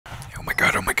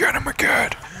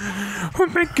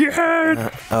would make you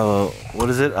head. What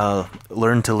is it?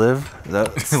 Learn to live? Is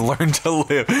that Learn to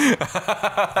live.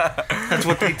 That's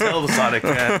what they tell the Sonic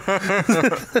cat.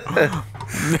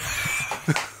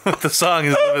 What the song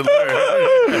is live and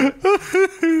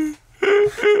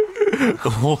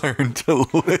learn. Learn to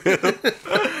live.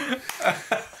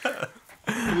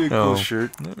 Cool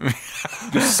shirt.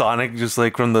 Just Sonic, just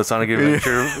like from the Sonic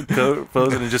Adventure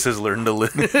pose, and it just says "Learn to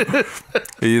live."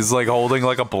 He's like holding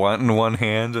like a blunt in one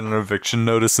hand and an eviction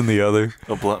notice in the other.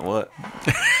 A blunt? What?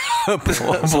 A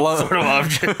blunt Sort of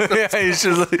object. Yeah, he's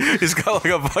got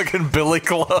like a fucking billy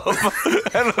club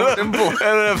and an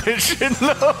eviction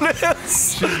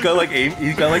notice. He's got like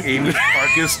Amy's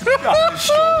carcass on his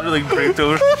shoulder, like draped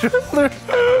over his shoulder.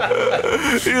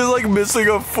 He's like missing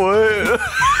a foot.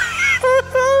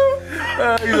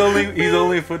 He's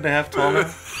only a foot and a half tall now.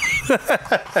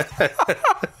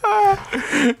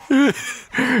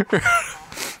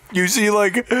 You see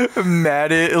like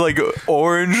matted, like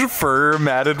orange fur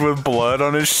matted with blood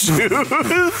on his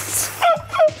shoes.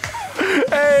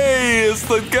 Hey, it's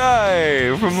the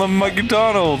guy from the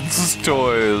McDonald's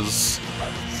toys.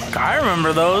 I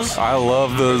remember those. I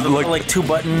love those. Like two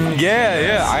button.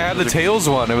 Yeah. I had the Tails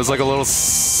one. It was like a little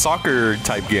soccer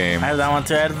type game. I have that one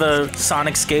too. I had the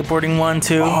Sonic skateboarding one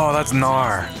too. Oh, that's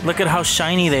gnar. Look at how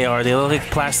shiny they are. They look like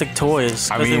plastic toys.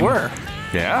 Because they were.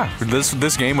 Yeah,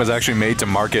 this game was actually made to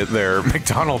market their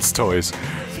McDonald's toys.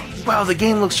 Wow, the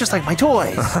game looks just like my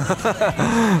toys.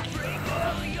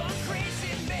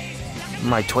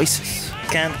 My toys.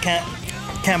 Can't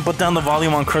put down the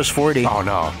volume on Crush 40. Oh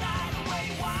no.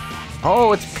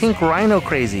 Oh, it's Pink Rhino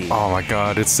crazy. Oh my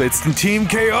god, it's the Team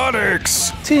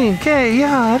Chaotix. Team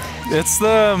Chaot. It's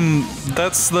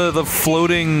that's the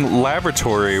floating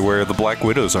laboratory where the Black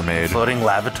Widows are made. Floating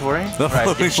lavatory? Where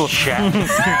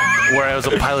I was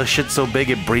a pile of shit so big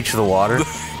it breached the water.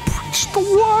 Breached the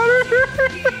water.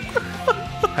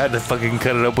 Had to fucking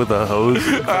cut it up with a hose,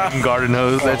 fucking garden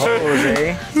hose. That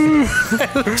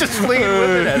shit. Just swinging with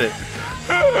it at it.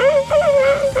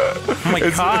 Oh my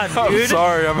god, I'm dude.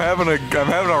 sorry, I'm having a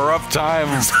rough time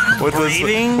with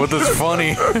this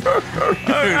funny.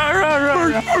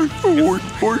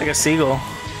 Like a seagull.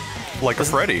 Like a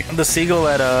Freddy. The seagull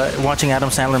at watching Adam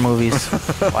Sandler movies.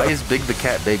 Why is Big the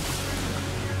cat big?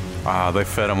 They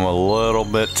fed him a little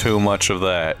bit too much of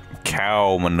that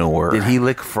cow manure. Did he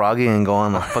lick Froggy and go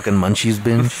on the fucking Munchies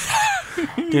binge?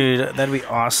 Dude, that'd be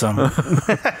awesome.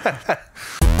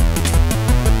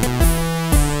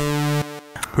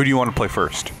 Who do you want to play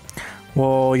first?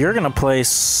 Well, you're gonna play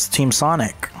Team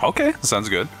Sonic. Okay, sounds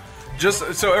good.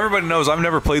 Just so everybody knows, I've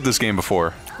never played this game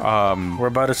before. We're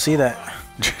about to see that.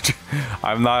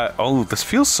 I'm not. Oh, this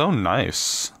feels so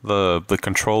nice. The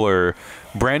controller.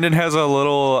 Brandon has a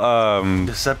little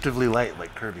deceptively light,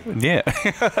 like Kirby. Yeah.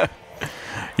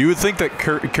 You would think that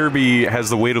Kirby has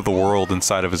the weight of the world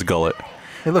inside of his gullet.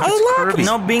 Hey, look, it's Kirby.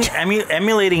 No,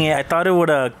 emulating it, I thought it would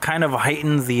kind of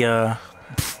heighten the.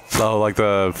 Oh, like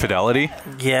the fidelity?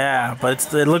 Yeah,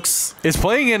 but it looks. It's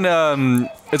playing in.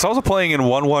 It's also playing in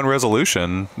 1:1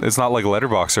 resolution. It's not like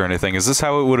letterbox or anything. Is this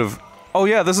how it would have? Oh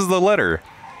yeah, this is the letter.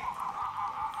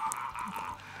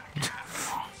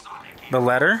 The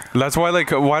letter? That's why.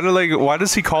 Like, why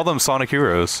does he call them Sonic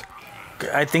Heroes?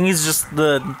 I think he's just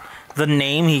the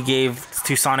name he gave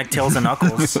to Sonic, Tails, and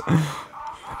Knuckles.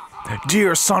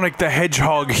 Dear Sonic the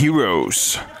Hedgehog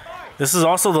Heroes. This is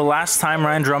also the last time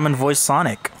Ryan Drummond voiced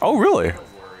Sonic. Oh, really?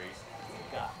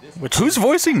 Who's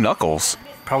voicing Knuckles?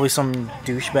 Probably some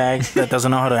douchebag that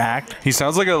doesn't know how to act. He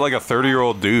sounds like a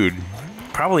 30-year-old dude.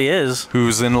 Probably is.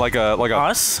 Who's in like a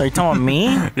Us? Are you talking about me?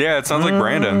 Yeah, it sounds like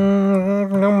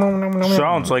Brandon.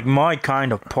 Sounds like my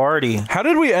kind of party. How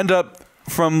did we end up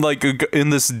from like in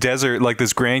this desert, like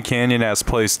this Grand Canyon-ass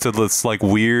place, to this like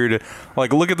weird,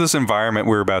 like look at this environment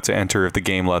we're about to enter if the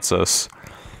game lets us.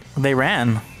 They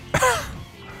ran.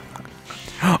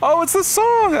 Oh, it's the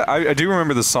song. I do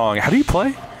remember the song. How do you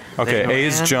play? Okay, A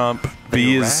is jump.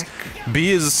 B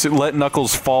is let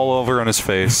Knuckles fall over on his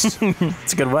face.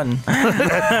 It's a good button.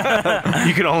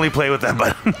 You can only play with that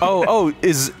button. Oh,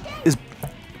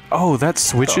 that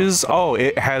switches. Oh,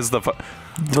 it has the.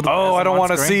 Oh, I don't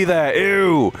want to see that.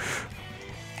 Ew.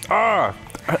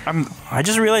 I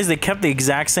just realized they kept the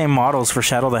exact same models for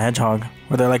Shadow the Hedgehog,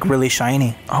 where they're like really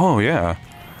shiny. Oh yeah.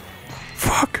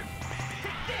 Fuck.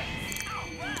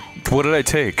 What did I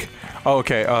take? Oh,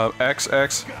 okay. X.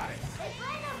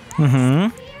 Mm-hmm.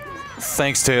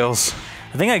 Thanks, Tails.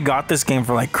 I think I got this game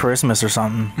for like Christmas or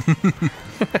something.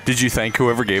 Did you thank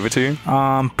whoever gave it to you?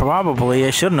 Probably. I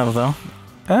shouldn't have though.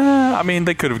 I mean,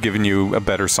 they could have given you a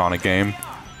better Sonic game.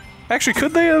 Actually,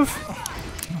 could they have?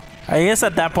 I guess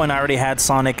at that point I already had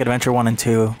Sonic Adventure 1 and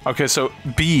 2. Okay, so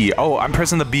B. Oh, I'm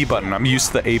pressing the B button. I'm used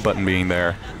to the A button being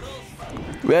there.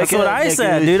 That's what I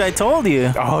said, dude. I told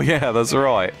you. Oh, yeah, that's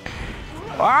right.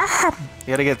 Ah! You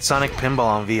gotta get Sonic Pinball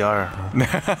on VR.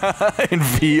 In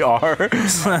VR.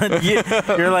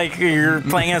 You're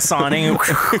playing as Sonic.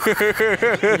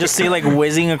 You just see like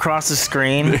whizzing across the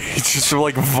screen. It's just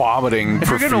like vomiting If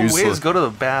you're gonna profusely. whiz, go to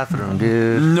the bathroom,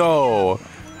 dude. No.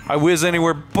 I whiz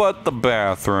anywhere but the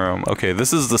bathroom. Okay,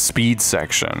 this is the speed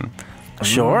section.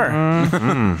 Sure.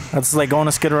 That's like going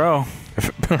to Skid Row.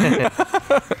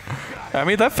 I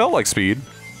mean, that felt like speed.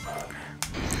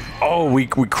 Oh, we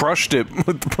crushed it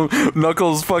with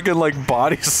Knuckles fucking like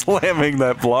body slamming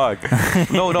that block.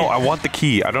 No, I want the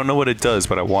key. I don't know what it does,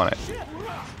 but I want it.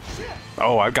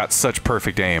 Oh, I've got such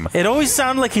perfect aim. It always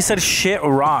sounded like he said shit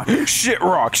rock. Shit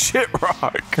rock, shit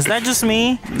rock. Is that just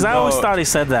me? Because I always thought he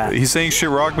said that. He's saying shit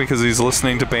rock because he's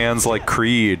listening to bands like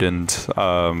Creed and,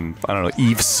 I don't know,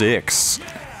 Eve 6.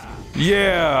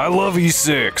 Yeah, I love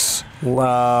E6.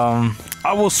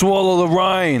 I will swallow the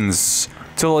rinds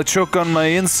till I choke on my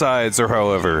insides, or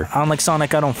however. Unlike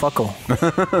Sonic, I don't fuckle.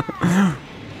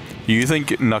 You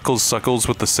think Knuckles suckles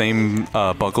with the same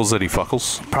buckles that he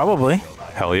fuckles? Probably.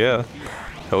 Hell yeah.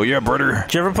 Hell yeah, brother.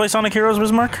 Did you ever play Sonic Heroes,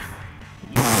 Bismarck?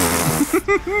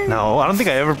 No, I don't think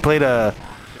I ever played a...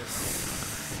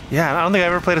 Yeah, I don't think I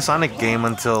ever played a Sonic game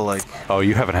until, like... Oh,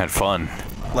 you haven't had fun.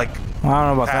 Like, I don't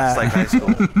know about past, that. like, high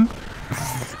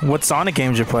school. What Sonic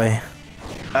games you play?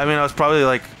 I mean, I was probably,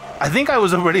 like... I think I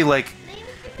was already, like,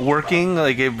 working,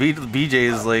 like, at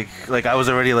BJ's, like, I was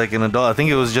already, like, an adult. I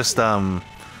think it was just,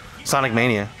 Sonic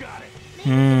Mania.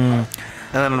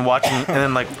 And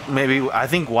then like, maybe, I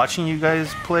think watching you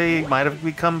guys play might have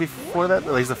become before that,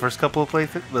 at least the first couple of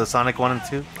the Sonic 1 and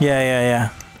 2. Yeah.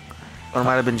 Or it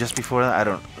might have been just before that, I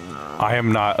don't know. I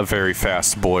am not a very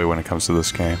fast boy when it comes to this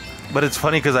game. But it's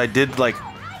funny because I did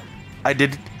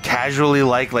casually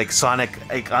like Sonic,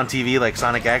 like, on TV, like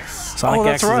Sonic X. Sonic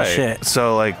that's X is right. the shit.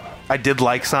 So, like, I did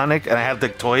like Sonic, and I had the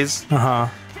toys. Uh-huh.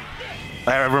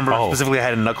 I remember specifically I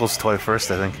had a Knuckles toy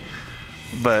first, I think.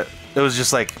 But it was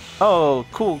just like, oh,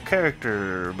 cool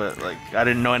character, but like I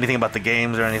didn't know anything about the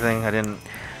games or anything. I didn't.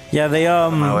 Yeah, they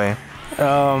My way.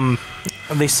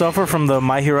 they suffer from the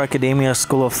My Hero Academia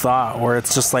school of thought, where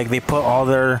it's just like they put all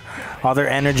their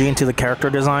energy into the character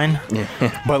design. Yeah.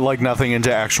 But like nothing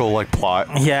into actual like plot.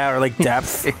 Yeah, or like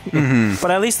depth.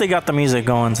 But at least they got the music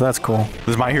going, so that's cool.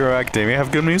 Does My Hero Academia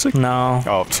have good music? No,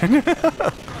 Oh.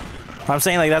 I'm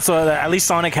saying like that's what at least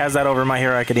Sonic has that over My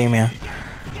Hero Academia.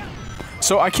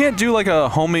 So I can't do like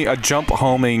a jump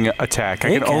homing attack. I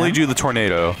You can only can. do the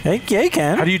tornado. Yeah, you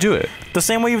can. How do you do it? The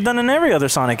same way you've done in every other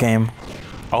Sonic game.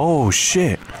 Oh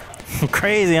shit.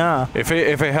 Crazy, huh? If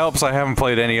it helps, I haven't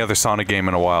played any other Sonic game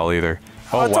in a while either.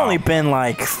 Oh, It's wow. only been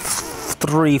like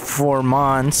 3-4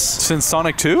 months. Since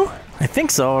Sonic 2? I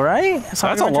think so, right?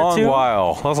 Sonic That's a Adventure long 2?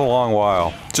 while. That's a long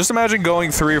while. Just imagine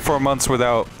going 3 or 4 months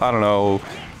without, I don't know,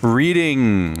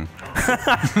 reading.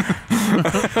 I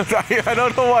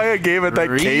don't know why I gave it that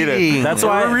cadence. That's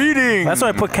why reading. That's why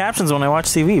I put captions when I watch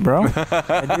TV, bro.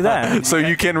 I do that. So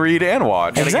you can read and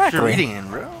watch. Exactly. You're reading in,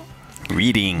 bro.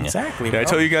 Reading. Exactly, Did I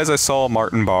bro. tell you guys I saw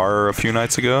Martin Barr a few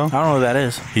nights ago? I don't know who that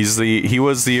is. He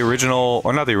was the original,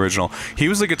 or not the original. He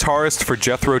was the guitarist for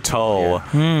Jethro Tull,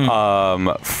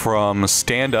 from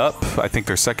Stand Up, I think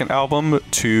their second album,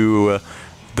 to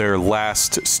their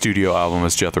last studio album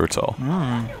as Jethro Tull.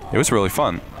 It was really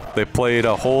fun. They played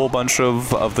a whole bunch of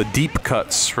the deep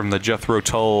cuts from the Jethro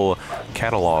Tull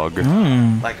catalog.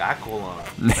 Like Aqualung.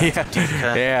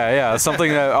 Yeah,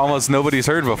 something that almost nobody's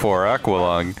heard before,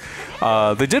 Aqualung.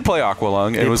 They did play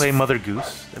Aqualung. Did they play Mother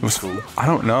Goose? That was cool. I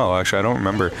don't know, actually. I don't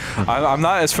remember. I'm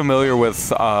not as familiar with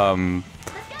some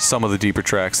of the deeper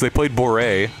tracks. They played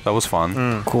Boré. That was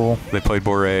fun. Cool. They played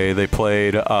Boré. They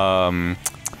played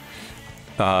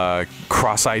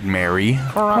Cross-Eyed Mary.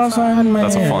 That's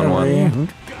a fun one.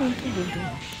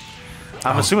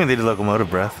 I'm assuming they did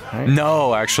Locomotive Breath, right?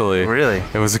 No, actually. Really?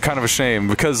 It was kind of a shame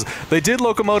because they did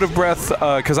Locomotive Breath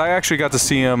because I actually got to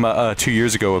see him 2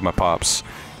 years ago with my pops.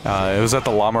 It was at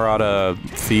the La Mirada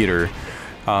Theater.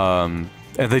 And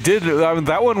they did,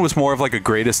 that one was more of like a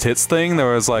greatest hits thing.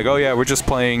 There was like, oh yeah, we're just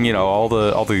playing, all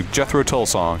the Jethro Tull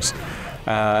songs.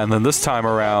 And then this time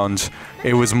around,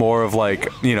 it was more of like,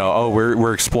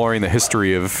 we're exploring the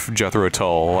history of Jethro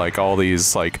Tull, like all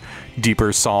these like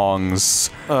deeper songs.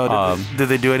 Did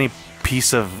they do any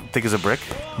piece of thick as a brick.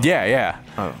 Yeah, yeah.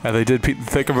 Oh. And they did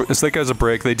as thick as a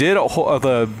brick. They did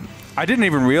I didn't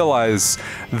even realize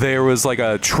there was like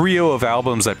a trio of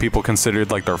albums that people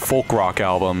considered like their folk rock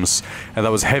albums, and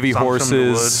that was Heavy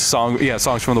Horses,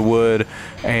 Songs from the Wood,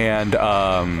 and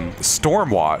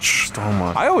Stormwatch.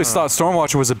 Stormwatch. I always thought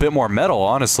Stormwatch was a bit more metal,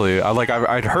 honestly.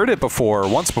 I'd heard it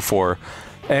once before,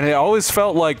 and it always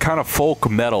felt like kind of folk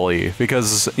metal-y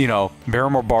because, you know,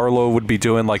 Barrymore Barlow would be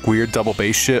doing like weird double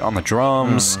bass shit on the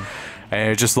drums,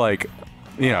 and it's just like,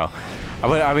 you know.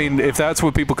 I mean, if that's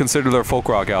what people consider their folk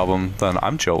rock album, then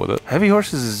I'm chill with it. Heavy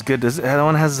Horses is good. That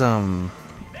one has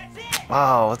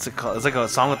wow, what's it called? It's like a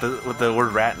song with the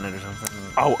word rat in it or something.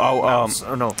 Mouse.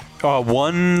 Oh no.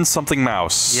 One something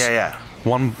mouse. Yeah.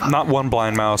 Not one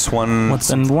blind mouse. One. What's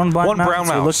in one blind mouse? Brown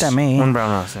mouse. You looked at me. One brown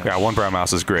mouse. Yeah, one brown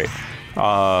mouse is great.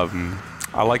 I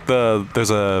like there's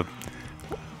a.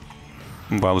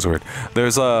 That was weird.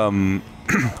 There's I'm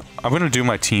gonna do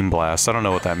my team blast. I don't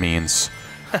know what that means.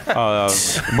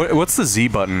 What's the Z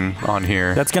button on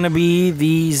here? That's gonna be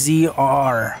the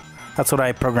ZR. That's what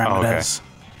I programmed it as.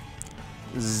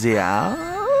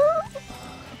 Zia.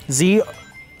 Z.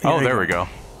 There we go.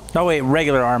 No wait,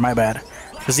 regular R. My bad.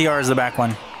 The ZR is the back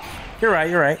one. You're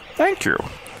right. Thank you.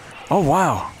 Oh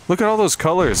wow! Look at all those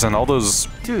colors and all those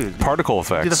particle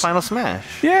effects. Do the final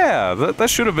smash. Yeah, that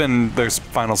should have been their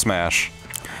final smash.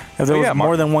 If there was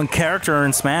more than one character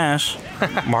in Smash.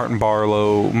 Martin Barr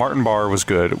was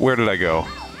good. Where did I go?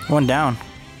 One down.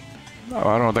 Oh,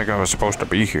 I don't think I was supposed to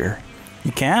be here.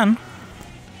 You can.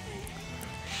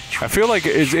 I feel like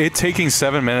it taking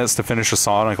 7 minutes to finish a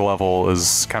Sonic level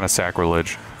is kind of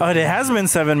sacrilege. Oh, it has been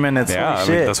 7 minutes. Yeah, Holy I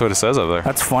shit. mean, that's what it says up there.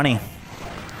 That's funny.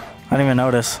 I didn't even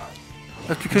notice.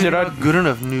 That's because you're not good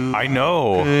enough, noob. I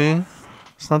know. Okay.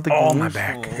 It's not the Oh, my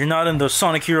back. You're not in the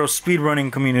Sonic Hero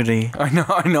speedrunning community. I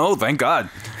know. Thank God.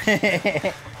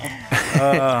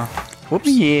 Whoops.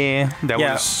 Yeah. That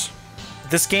was.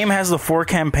 This game has the 4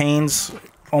 campaigns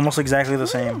almost exactly the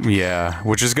same. Yeah,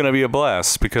 which is going to be a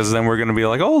blast because then we're going to be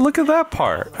like, oh, look at that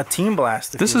part. A team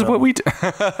blast. This is what we do.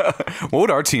 What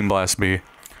would our team blast be?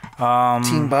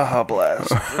 Team Baja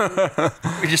Blast.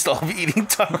 We just all be eating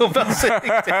Taco Bell.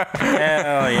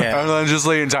 Hell yeah. And then just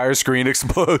the entire screen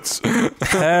explodes.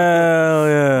 Hell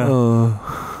yeah.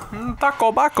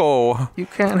 Taco Baco. You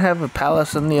can't have a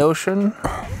palace in the ocean.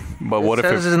 But what It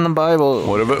if says it? it in the Bible.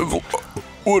 What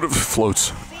if it floats?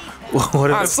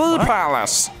 What if I see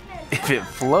palace. if it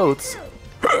floats,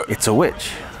 it's a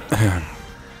witch.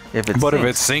 If it But if sinks,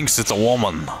 it sinks, it's a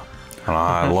woman. And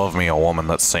I love me a woman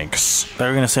that sinks. They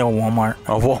were going to say a Walmart.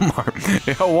 A Walmart.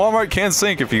 Yeah, Walmart can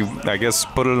sink if you, I guess,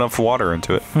 put enough water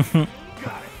into it.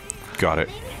 Got it.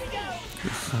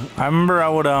 I remember I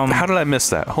would How did I miss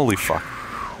that? Holy fuck.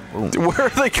 Where are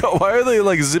they go? Why are they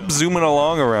like zooming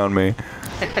along around me?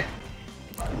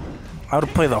 I would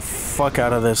play the fuck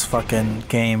out of this fucking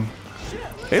game.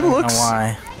 It I don't looks. know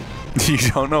why. You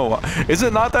don't know why. Is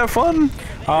it not that fun?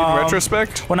 In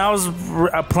retrospect? When I was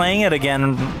playing it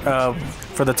again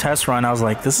for the test run, I was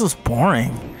like, this is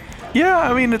boring. Yeah,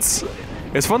 I mean it's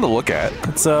fun to look at.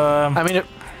 It's I mean,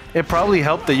 it probably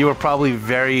helped that you were probably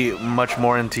very much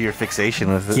more into your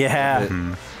fixation with it. yeah,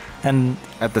 and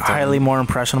At the time. highly more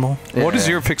impressionable. What is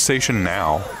your fixation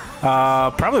now?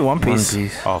 Probably One Piece. One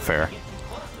Piece. Oh, fair.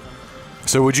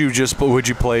 So would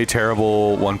you play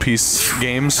terrible One Piece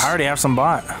games? I already have some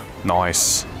bought,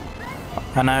 Nice.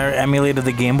 and I emulated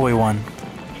the Game Boy one.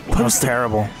 It was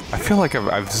terrible. I feel like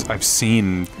I've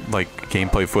seen like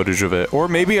gameplay footage of it, or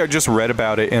maybe I just read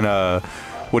about it in a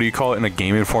what do you call it, in a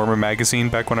Game Informer magazine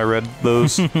back when I read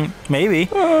those. Maybe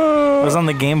it was on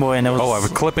the Game Boy, and it was. Oh, I have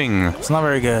a clipping. It's not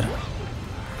very good.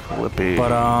 Flippy.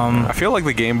 But I feel like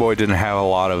the Game Boy didn't have a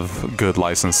lot of good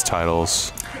licensed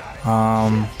titles.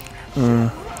 But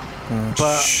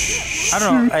I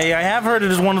don't know. I have heard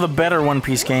it is one of the better One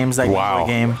Piece games. That Wow.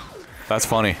 Game Boy game. That's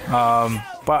funny.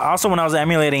 But also, when I was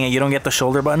emulating it, you don't get the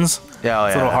shoulder buttons. yeah,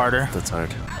 It's a little harder. That's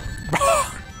hard.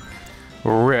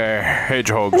 Rare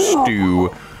hedgehog stew.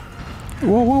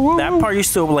 Whoa, whoa, whoa. That part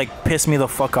used to like piss me the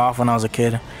fuck off when I was a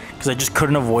kid, because I just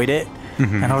couldn't avoid it,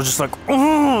 and I was just like,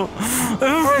 oh,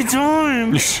 every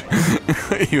time.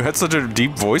 You had such a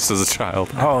deep voice as a child.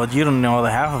 Oh, you don't know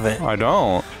the half of it. I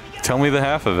don't. Tell me the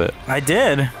half of it. I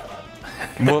did.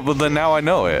 Well, but then now I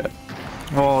know it.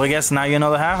 Well, I guess now you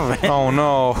know the half of it. Oh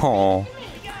no. Oh.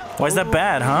 Why is that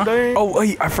bad, huh? Oh,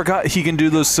 wait, I forgot he can do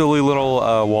those silly little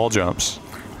wall jumps.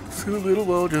 Little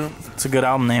well jump. It's a good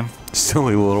album name.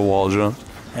 Silly little wall jump.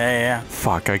 Yeah.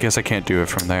 Fuck, I guess I can't do it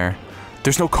from there.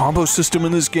 There's no combo system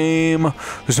in this game.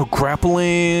 There's no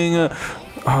grappling.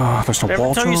 There's no Did I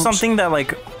wall ever tell you jumps. something that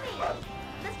like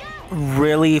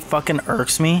really fucking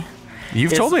irks me?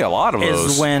 You've told me a lot of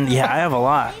those. Is when I have a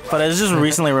lot, but it's just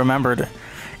recently remembered.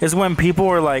 Is when people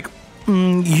were like,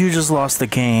 "You just lost the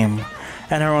game,"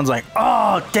 and everyone's like,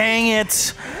 "Oh, dang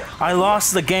it! I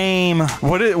lost the game."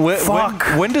 Fuck.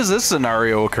 When does this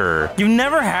scenario occur? You've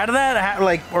never had that,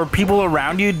 like, or people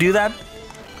around you do that?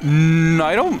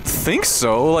 I don't think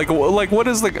so. Like, what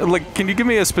is can you give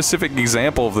me a specific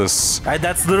example of this?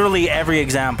 That's literally every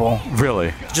example.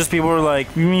 Really? Just people were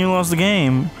like, "You lost the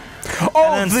game."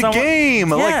 Oh, the game!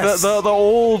 Yes. Like the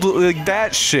old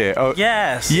that shit. Oh,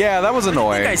 yes. Yeah, that was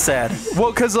annoying. I said.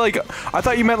 Well, because I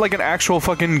thought you meant like an actual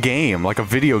fucking game, like a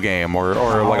video game or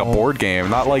like a board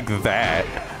game, not like that.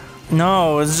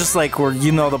 No, it's just like where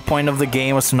the point of the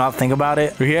game was to not think about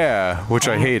it. Yeah, which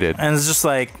I hated. And it's just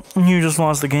like, you just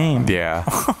lost the game. Yeah.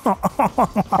 What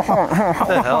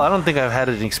the hell? I don't think I've had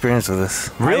an experience with this.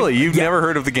 Really? You've never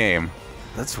heard of the game?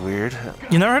 That's weird.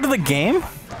 You never heard of the game?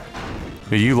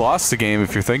 You lost the game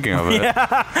if you're thinking of it. Yeah.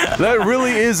 That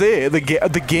really is it. The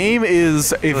game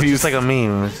is It's like a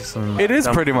meme. It is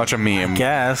pretty much a meme.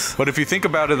 Guess. But if you think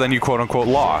about it, then you quote unquote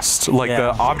lost. Like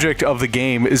the object of the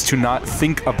game is to not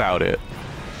think about it.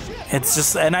 It's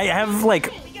just, and I have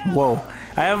like, I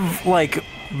have like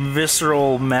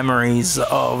visceral memories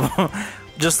of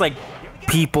just like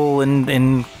people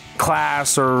in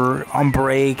class or on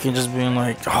break and just being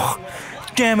like, "Oh,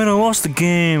 damn it, I lost the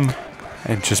game."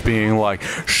 And just being like,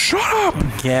 "Shut up!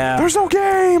 Yeah. There's no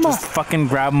game!" Just fucking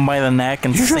grab them by the neck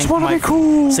and you just want to be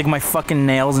cool. Sink my fucking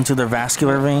nails into their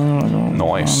vascular vein.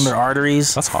 Nice. Their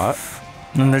arteries. That's hot.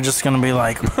 And they're just going to be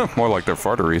like... More like their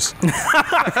farteries.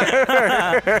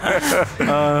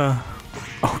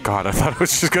 Oh, God. I thought it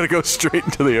was just going to go straight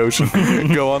into the ocean.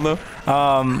 Go on, though.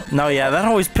 No, yeah. That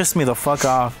always pissed me the fuck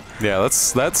off. Yeah, that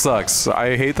sucks.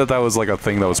 I hate that was like a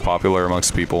thing that was popular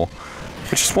amongst people.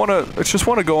 I just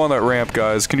wanna go on that ramp,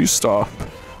 guys. Can you stop?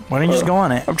 Why don't you just go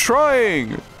on it? I'm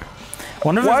trying.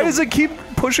 Why does it keep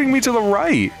pushing me to the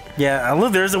right? Yeah,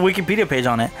 look, there's a Wikipedia page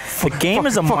on it. The game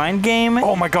is a mind game.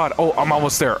 Oh my god. Oh, I'm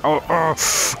almost there. Oh.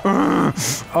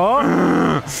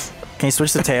 Can you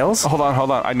switch to tails? Hold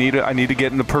on. I need to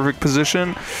get in the perfect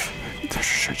position.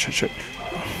 Shit.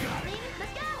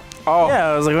 Oh. Yeah,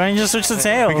 I was like, why don't you just switch to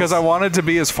tails? Because I wanted to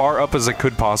be as far up as it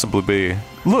could possibly be.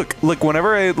 Look,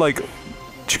 whenever I like.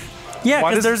 Yeah,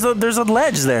 because there's a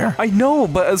ledge there. I know,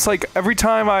 but it's like every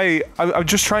time I'm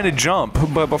just trying to jump,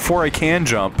 but before I can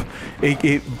jump,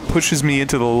 it pushes me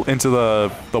into the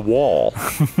wall.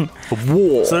 The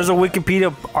wall. So there's a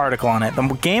Wikipedia article on it. The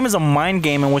game is a mind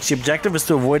game in which the objective is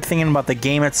to avoid thinking about the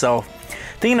game itself.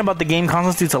 Thinking about the game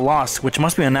constitutes a loss, which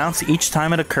must be announced each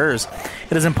time it occurs.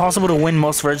 It is impossible to win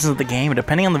most versions of the game.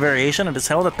 Depending on the variation, it is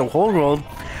held that the whole world,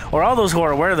 or all those who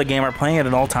are aware of the game, are playing it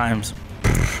at all times.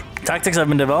 Tactics have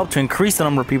been developed to increase the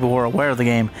number of people who are aware of the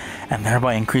game, and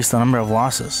thereby increase the number of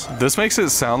losses. This makes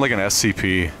it sound like an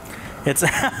SCP. It's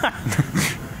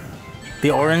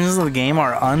the origins of the game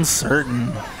are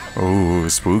uncertain. Ooh,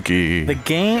 spooky.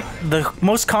 The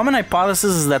most common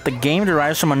hypothesis is that the game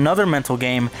derives from another mental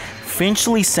game,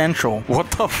 Finchley Central.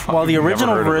 What the fuck? While the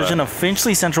original version of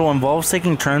Finchley Central involves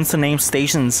taking turns to name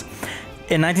stations.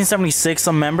 In 1976,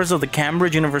 some members of the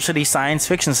Cambridge University Science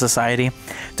Fiction Society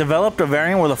developed a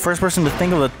variant where the first person to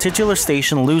think of the titular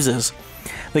station loses.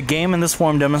 The game in this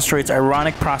form demonstrates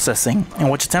ironic processing, in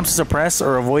which attempts to suppress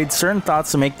or avoid certain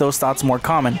thoughts to make those thoughts more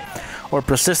common or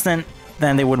persistent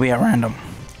than they would be at random.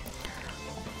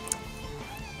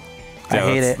 Yeah,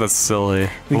 I hate it. That's silly.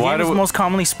 The game is most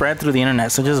commonly spread through the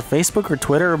internet, such as Facebook or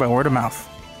Twitter, or by word of mouth.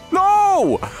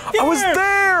 No! I was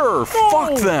there!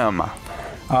 Fuck them!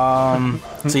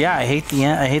 So yeah, I hate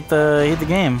the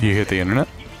game. You hate the internet?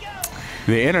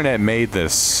 The internet made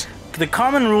this. The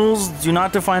common rules do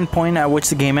not define the point at which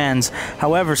the game ends.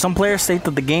 However, some players state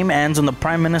that the game ends when the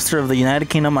Prime Minister of the United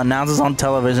Kingdom announces on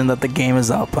television that the game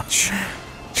is up.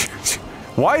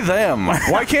 Why them?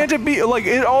 Why can't it be, like,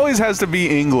 it always has to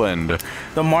be England.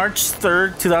 The March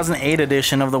 3rd, 2008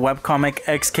 edition of the webcomic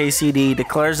XKCD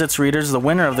declares its readers the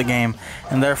winner of the game,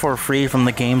 and therefore free from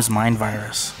the game's mind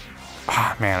virus.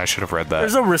 Ah, man, I should have read that.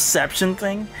 There's a reception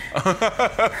thing.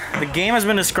 The game has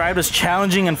been described as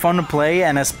challenging and fun to play,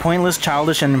 and as pointless,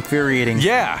 childish, and infuriating.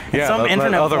 Yeah. Some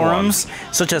internet forums,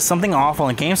 such as Something Awful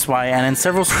and GameSpy, and in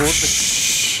several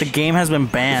schools, the game has been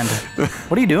banned.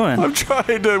 What are you doing? I'm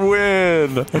trying to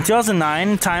win. In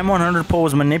 2009, Time 100 poll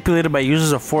was manipulated by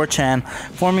users of 4chan,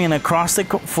 forming an acrostic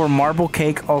for Marble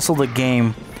Cake, also the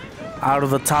game, out of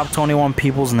the top 21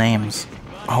 people's names.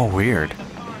 Oh, weird.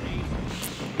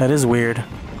 That is weird.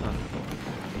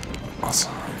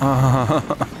 Awesome.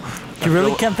 You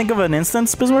really can't think of an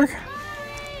instance, Bismarck?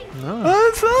 No.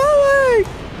 I'm sorry.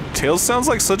 Tails sounds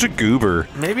like such a goober.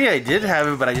 Maybe I did have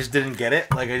it, but I just didn't get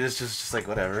it. Like I just like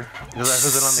whatever. Because I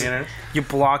was on the internet. You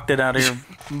blocked it out of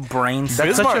your brain.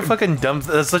 That's such a fucking dumb.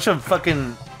 That's such a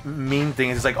fucking mean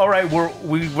thing. It's like, all right, we're on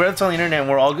the internet and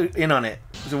we're all in on it.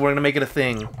 So we're gonna make it a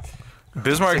thing.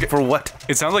 Bismarck, like, for what?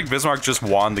 It sounds like Bismarck just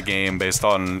won the game based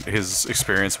on his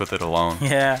experience with it alone.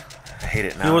 Yeah. I hate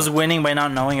it now. He was winning by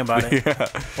not knowing about it. Yeah.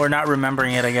 Or not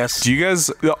remembering it, I guess. Do you guys,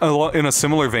 in a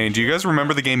similar vein, do you guys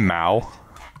remember the game Mao?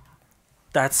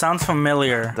 That sounds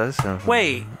familiar. That does sound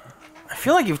Wait. familiar. I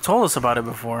feel like you've told us about it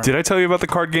before. Did I tell you about the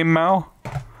card game Mao?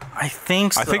 I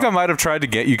think so. I think I might have tried to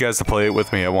get you guys to play it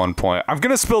with me at one point. I'm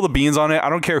going to spill the beans on it. I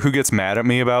don't care who gets mad at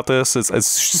me about this. It's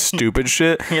stupid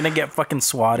shit. You're going to get fucking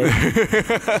swatted.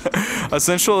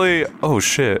 Essentially, oh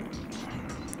shit.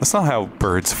 That's not how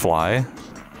birds fly.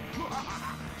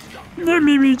 Birds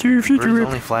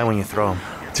only fly when you throw them.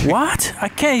 What? I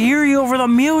can't hear you over the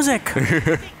music.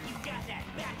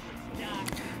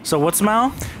 So what's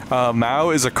Mao? Mao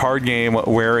is a card game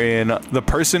wherein the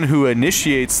person who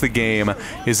initiates the game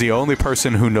is the only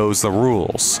person who knows the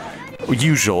rules.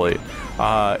 Usually.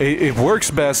 It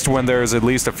works best when there's at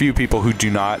least a few people who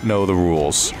do not know the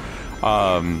rules.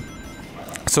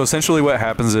 So essentially what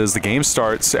happens is the game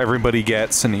starts, everybody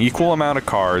gets an equal amount of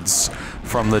cards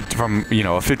from a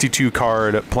 52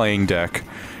 card playing deck.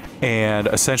 And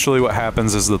essentially what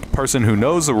happens is the person who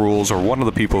knows the rules, or one of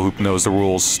the people who knows the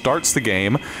rules, starts the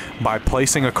game by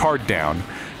placing a card down.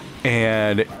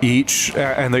 And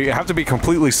and they have to be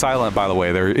completely silent, by the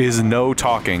way. There is no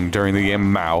talking during the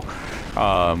game Mao.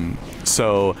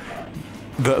 So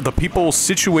the people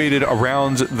situated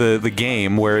around the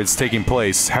game where it's taking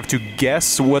place have to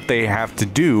guess what they have to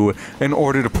do in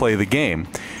order to play the game.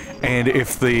 And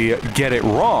if they get it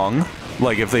wrong,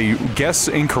 like if they guess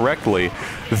incorrectly,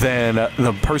 then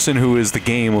the person who is the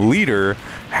game leader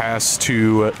has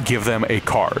to give them a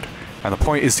card. And the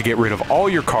point is to get rid of all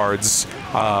your cards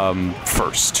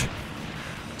first.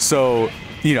 So,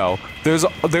 you know,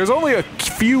 there's only a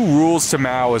few rules to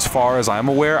Mao as far as I'm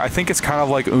aware. I think it's kind of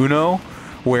like Uno,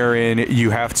 wherein you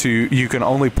can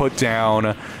only put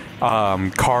down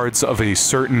cards of a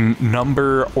certain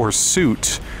number or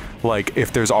suit. Like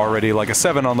if there's already like a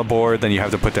 7 on the board, then you have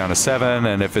to put down a 7,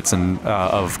 and if it's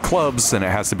of clubs, then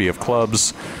it has to be of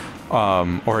clubs,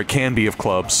 or it can be of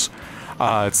clubs.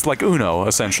 It's like Uno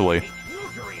essentially.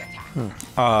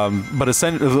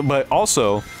 But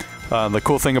also the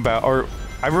cool thing about, or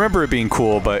I remember it being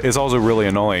cool, but it's also really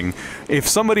annoying. If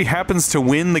somebody happens to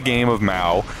win the game of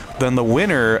Mao, then the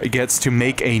winner gets to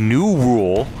make a new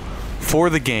rule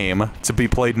for the game to be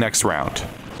played next round.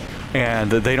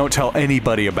 And they don't tell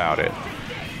anybody about it.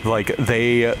 Like,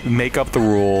 they make up the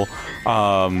rule.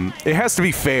 It has to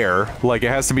be fair. Like, it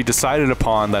has to be decided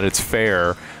upon that it's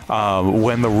fair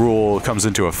when the rule comes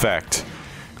into effect.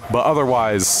 But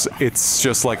otherwise, it's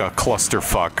just like a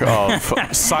clusterfuck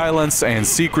of silence and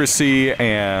secrecy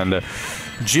and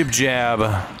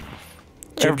jib-jab.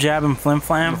 Jib-jab and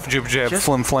flim-flam? Jib-jab,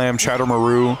 flim-flam,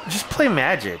 chatter-maroo. Just play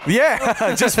Magic.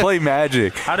 Yeah, just play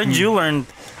Magic. How did you learn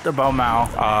about Mao?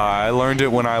 I learned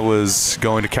it when I was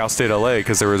going to Cal State LA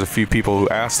because there was a few people who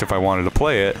asked if I wanted to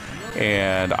play it,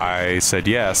 and I said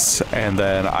yes, and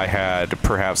then I had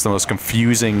perhaps the most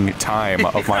confusing time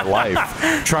of my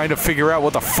life trying to figure out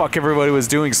what the fuck everybody was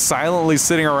doing, silently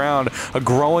sitting around a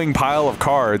growing pile of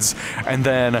cards, and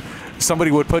then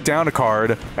somebody would put down a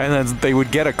card, and then they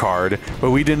would get a card,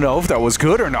 but we didn't know if that was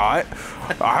good or not.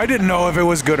 I didn't know if it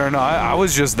was good or not. I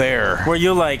was just there. Were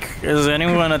you like, is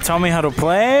anyone gonna tell me how to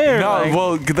play? Or no, like...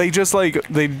 well, they just like,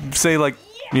 they'd say like,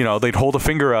 you know, they'd hold a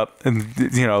finger up and,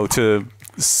 you know, to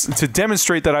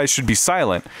demonstrate that I should be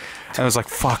silent. And I was like,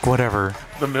 fuck, whatever.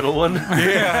 The middle one?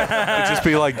 Yeah. It'd just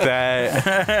be like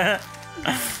that.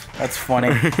 That's funny.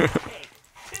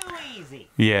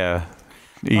 Yeah.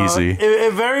 Easy.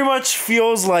 It very much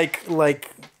feels like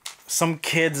some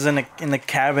kids in the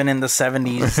cabin in the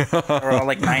 70s are all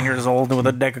like 9 years old with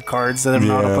a deck of cards that don't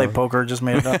know how to play poker, just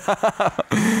made it up.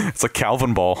 It's like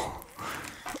Calvin Ball.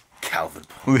 Calvin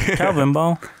Ball. Calvin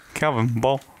Ball. Calvin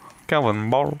Ball. Calvin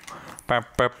Ball.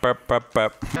 Bap, bap, bap, bap,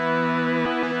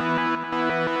 bap.